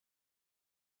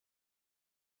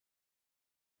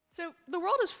So the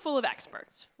world is full of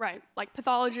experts, right? Like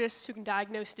pathologists who can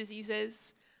diagnose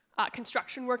diseases,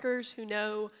 construction workers who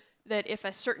know that if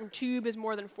a certain tube is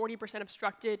more than 40%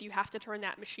 obstructed, you have to turn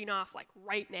that machine off like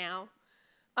right now.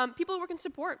 People who work in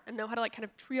support and know how to like kind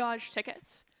of triage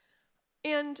tickets.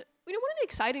 And one of the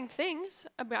exciting things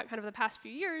about kind of the past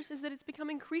few years is that it's become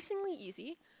increasingly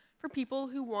easy for people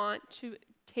who want to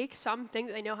take something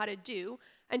that they know how to do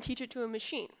and teach it to a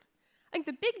machine. I think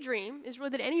the big dream is really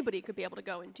that anybody could be able to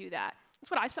go and do that.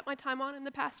 That's what I spent my time on in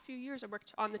the past few years. I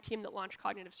worked on the team that launched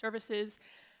cognitive services.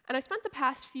 And I spent the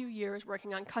past few years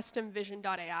working on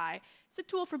customvision.ai. It's a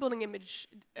tool for building image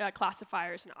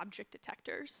classifiers and object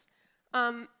detectors.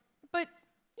 But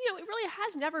it really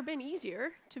has never been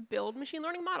easier to build machine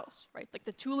learning models, right? Like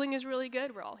the tooling is really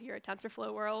good. We're all here at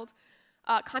TensorFlow World.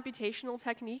 Computational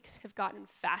techniques have gotten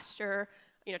faster.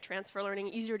 Transfer learning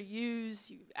easier to use.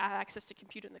 You have access to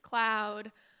compute in the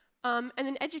cloud. And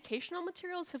then educational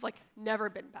materials have never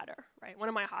been better, right? One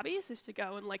of my hobbies is to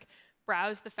go and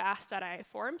browse the fast.ia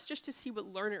forums just to see what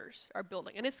learners are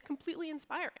building, and it's completely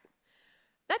inspiring.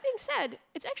 That being said,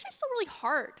 it's actually still really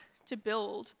hard to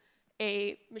build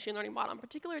a machine learning model. In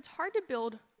particular, it's hard to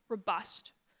build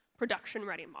robust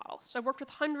production-ready models. So I've worked with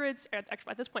hundreds,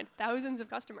 actually at this point, thousands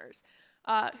of customers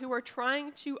who are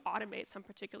trying to automate some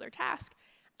particular task,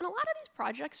 and a lot of these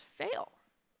projects fail.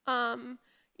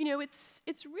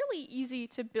 It's really easy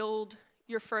to build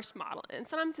your first model, and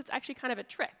sometimes it's actually kind of a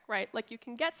trick, right? Like you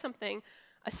can get something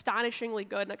astonishingly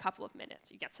good in a couple of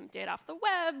minutes. You get some data off the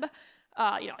web,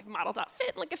 like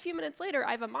model.fit, and a few minutes later,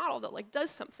 I have a model that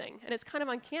does something, and it's kind of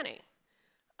uncanny.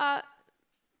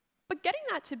 But getting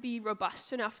that to be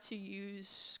robust enough to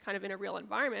use kind of in a real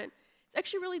environment is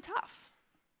actually really tough.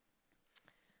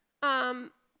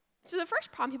 So the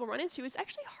first problem people run into is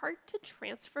actually hard to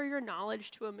transfer your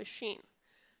knowledge to a machine.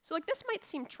 So this might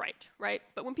seem trite, right?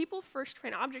 But when people first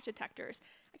train object detectors,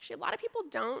 actually a lot of people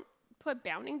don't put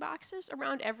bounding boxes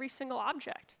around every single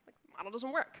object. The model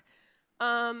doesn't work.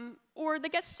 Or they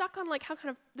get stuck on the kind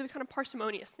of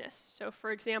parsimoniousness. So for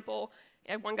example,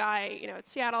 one guy at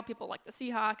Seattle, people like the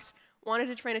Seahawks, wanted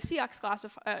to train a Seahawks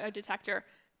detector,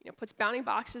 puts bounding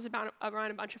boxes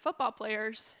around a bunch of football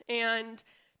players, and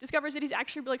discovers that he's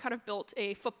actually really kind of built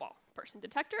a football person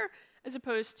detector as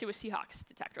opposed to a Seahawks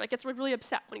detector. Gets really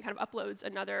upset when he kind of uploads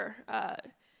another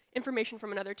information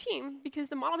from another team because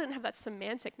the model didn't have that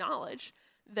semantic knowledge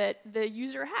that the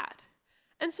user had.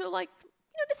 And so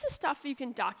this is stuff you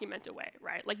can document away,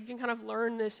 right? You can kind of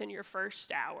learn this in your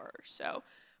first hour or so.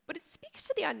 But it speaks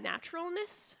to the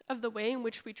unnaturalness of the way in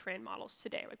which we train models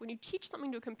today. When you teach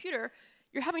something to a computer,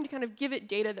 you're having to kind of give it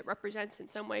data that represents in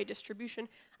some way distribution.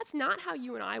 That's not how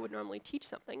you and I would normally teach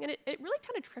something, and it really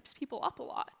kind of trips people up a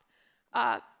lot.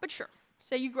 But sure,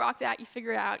 say you grok that, you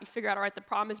figure it out, all right, the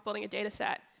problem is building a data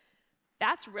set.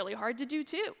 That's really hard to do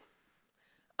too.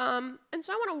 And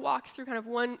so I want to walk through kind of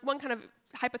one kind of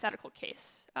hypothetical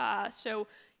case. So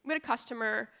we had a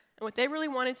customer, and what they really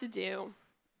wanted to do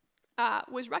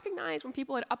was recognize when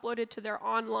people had uploaded to their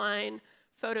online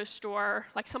photo store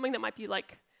something that might be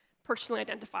personally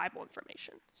identifiable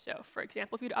information. So for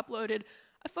example, if you'd uploaded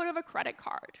a photo of a credit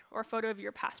card or a photo of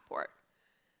your passport.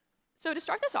 So to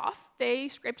start this off, they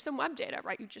scraped some web data,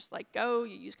 right? You just go,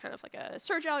 you use kind of a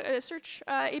search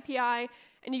API,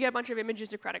 and you get a bunch of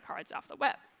images of credit cards off the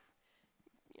web.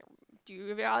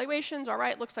 Do evaluations, all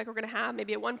right, looks like we're going to have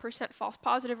maybe a 1% false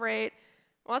positive rate.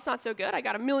 Well, that's not so good. I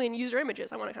got 1 million user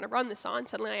images I want to kind of run this on.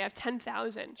 Suddenly I have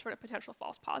 10,000 sort of potential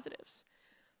false positives.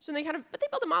 So they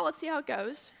build a model, let's see how it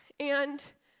goes. And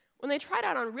when they tried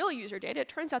out on real user data, it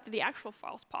turns out that the actual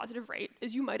false positive rate,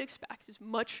 as you might expect, is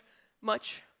much,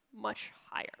 much, much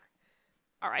higher.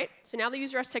 All right, so now the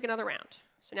user has to take another round.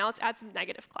 So now let's add some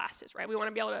negative classes, right? We want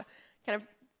to be able to kind of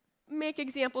make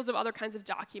examples of other kinds of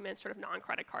documents, sort of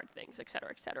non-credit card things, et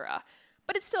cetera, et cetera.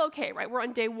 But it's still OK, right? We're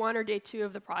on day 1 or day 2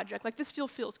 of the project. This still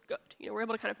feels good. We're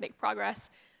able to kind of make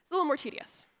progress. It's a little more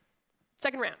tedious.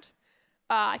 Second round.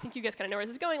 I think you guys kind of know where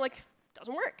this is going.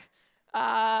 Doesn't work.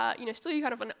 Still you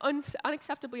kind of an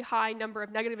unacceptably high number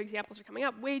of negative examples are coming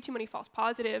up. Way too many false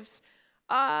positives.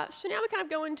 So now we kind of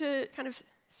go into kind of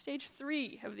stage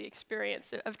 3 of the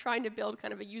experience of trying to build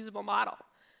kind of a usable model,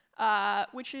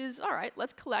 which is, all right,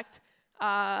 let's collect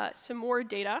some more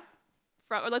data.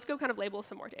 Or let's go kind of label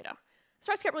some more data. It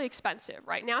starts to get really expensive,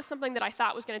 right? Now something that I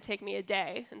thought was going to take me a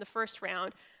day in the first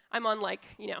round, I'm on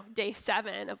day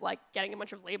 7 of getting a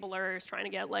bunch of labelers, trying to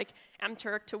get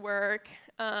mturk to work,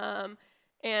 and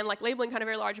labeling kind of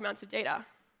very large amounts of data.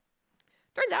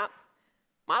 Turns out,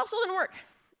 model still didn't work.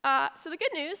 So the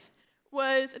good news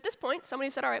was, at this point, somebody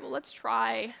said, all right, well, let's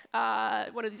try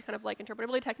one of these kind of like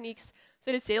interpretability techniques. So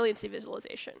they did saliency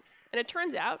visualization. And it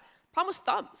turns out, the problem was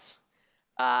thumbs.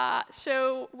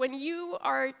 So when you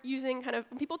are using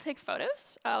when people take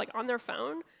photos, like on their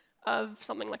phone of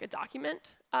something like a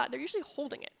document, they're usually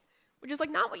holding it, which is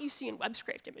like not what you see in web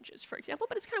scraped images, for example,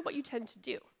 but it's kind of what you tend to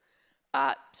do.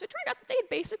 So it turned out that they had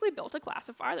basically built a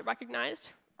classifier that recognized,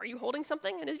 are you holding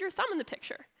something, and is your thumb in the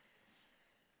picture?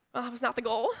 Well, that was not the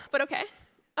goal, but OK.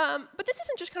 But this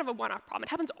isn't just kind of a one-off problem. It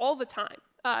happens all the time.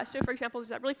 So for example, there's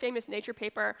that really famous Nature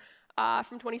paper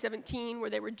from 2017 where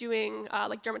they were doing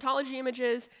like dermatology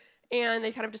images, and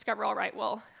they kind of discover, all right,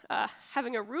 well,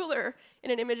 having a ruler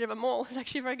in an image of a mole is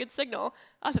actually a very good signal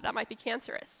that might be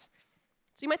cancerous.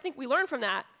 So you might think we learned from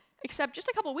that, except just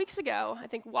a couple weeks ago, I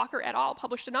think Walker et al.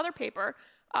 Published another paper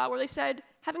where they said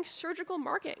having surgical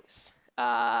markings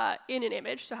in an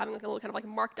image, so having like a little kind of like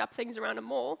marked up things around a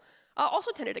mole,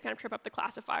 also tended to kind of trip up the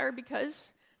classifier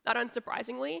because, not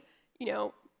unsurprisingly,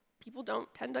 people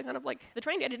don't tend to kind of like, the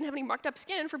training data didn't have any marked up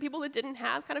skin for people that didn't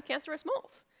have kind of cancerous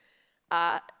moles.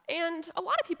 And a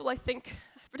lot of people, I think,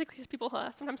 particularly as people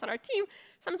sometimes on our team,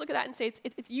 sometimes look at that and say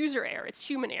it's user error, it's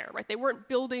human error, right? They weren't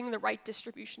building the right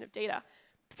distribution of data.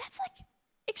 But that's like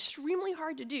extremely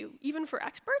hard to do, even for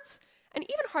experts, and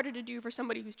even harder to do for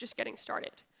somebody who's just getting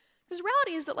started. Because the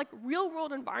reality is that like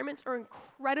real-world environments are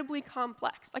incredibly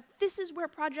complex. Like this is where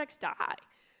projects die.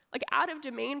 Like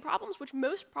out-of-domain problems, which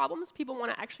most problems people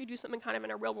want to actually do something kind of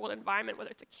in a real-world environment, whether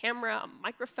it's a camera, a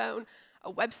microphone,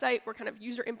 a website where kind of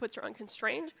user inputs are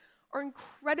unconstrained, are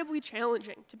incredibly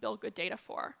challenging to build good data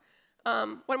for.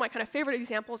 One of my kind of favorite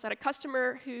examples had a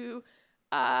customer who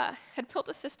had built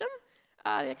a system,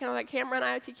 they had kind of like a camera, an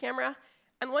IoT camera,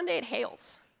 and one day it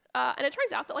hails. And it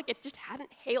turns out that like it just hadn't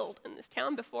hailed in this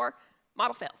town before,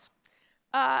 model fails.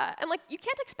 And like you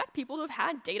can't expect people to have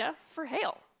had data for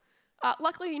hail.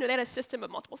 Luckily, they had a system of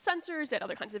multiple sensors, they had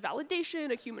other kinds of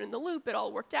validation, a human in the loop, it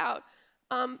all worked out.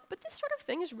 But this sort of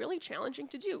thing is really challenging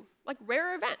to do, like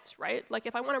rare events, right? Like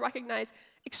if I want to recognize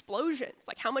explosions,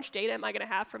 like how much data am I going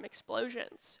to have from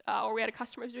explosions? Or we had a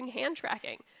customer who was doing hand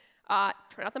tracking.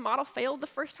 Turned out the model failed the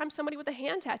first time somebody with a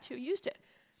hand tattoo used it.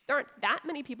 There aren't that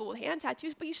many people with hand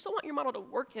tattoos, but you still want your model to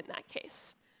work in that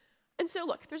case. And so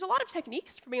look, there's a lot of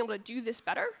techniques for being able to do this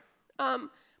better.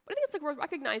 But I think it's like worth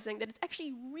recognizing that it's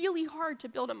actually really hard to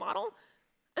build a model.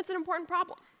 It's an important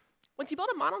problem. Once you build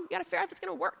a model, you got to figure out if it's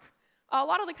going to work. A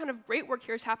lot of the kind of great work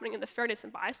here is happening in the fairness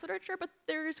and bias literature, but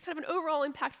there's kind of an overall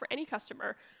impact for any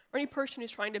customer or any person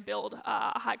who's trying to build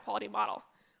a high-quality model.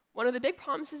 One of the big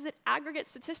problems is that aggregate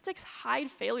statistics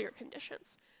hide failure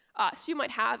conditions. So you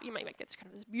might get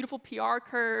this beautiful PR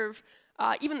curve.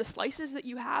 Even the slices that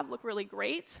you have look really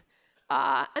great.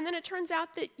 And then it turns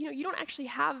out that you don't actually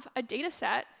have a data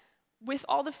set with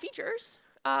all the features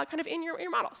kind of in your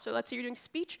model. So let's say you're doing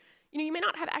speech. You may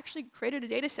not have actually created a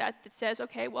data set that says,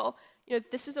 OK, well,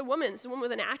 this is a woman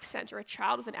with an accent or a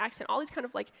child with an accent. All these kind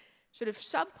of like sort of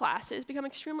subclasses become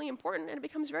extremely important, and it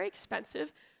becomes very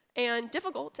expensive and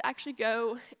difficult to actually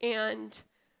go and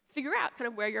figure out kind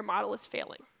of where your model is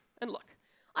failing. And look,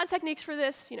 a lot of techniques for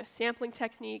this, sampling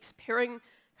techniques, pairing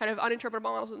kind of uninterpretable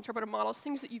models with interpreted models,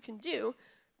 things that you can do.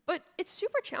 But it's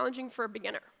super challenging for a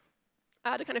beginner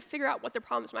to kind of figure out what their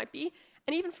problems might be,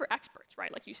 and even for experts,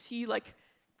 right? Like you see like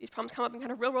these problems come up in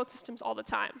kind of real-world systems all the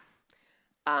time.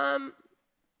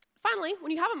 Finally,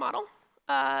 when you have a model,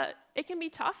 it can be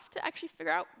tough to actually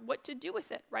figure out what to do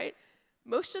with it, right?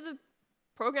 Most of the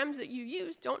programs that you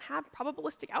use don't have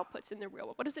probabilistic outputs in the real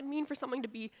world. What does it mean for something to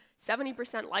be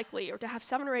 70% likely or to have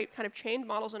 7 or 8 kind of chained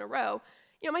models in a row?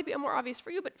 It might be more obvious for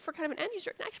you, but for kind of an end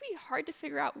user, it can actually be hard to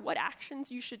figure out what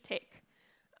actions you should take.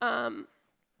 And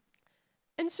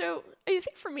so I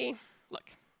think for me, look,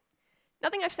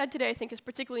 nothing I've said today I think is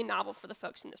particularly novel for the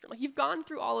folks in this room. Like you've gone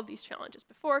through all of these challenges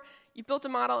before. You've built a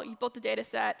model, you've built a data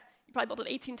set, you probably built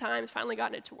it 18 times, finally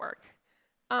gotten it to work.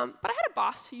 But I had a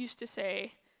boss who used to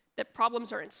say that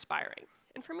problems are inspiring.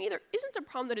 And for me, there isn't a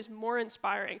problem that is more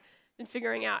inspiring than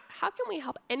figuring out how can we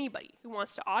help anybody who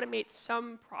wants to automate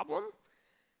some problem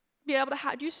be able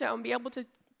to do so and be able to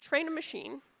train a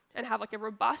machine and have like a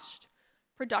robust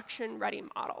production-ready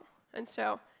model. And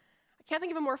so I can't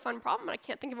think of a more fun problem, and I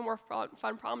can't think of a more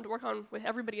fun problem to work on with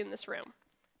everybody in this room.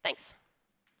 Thanks.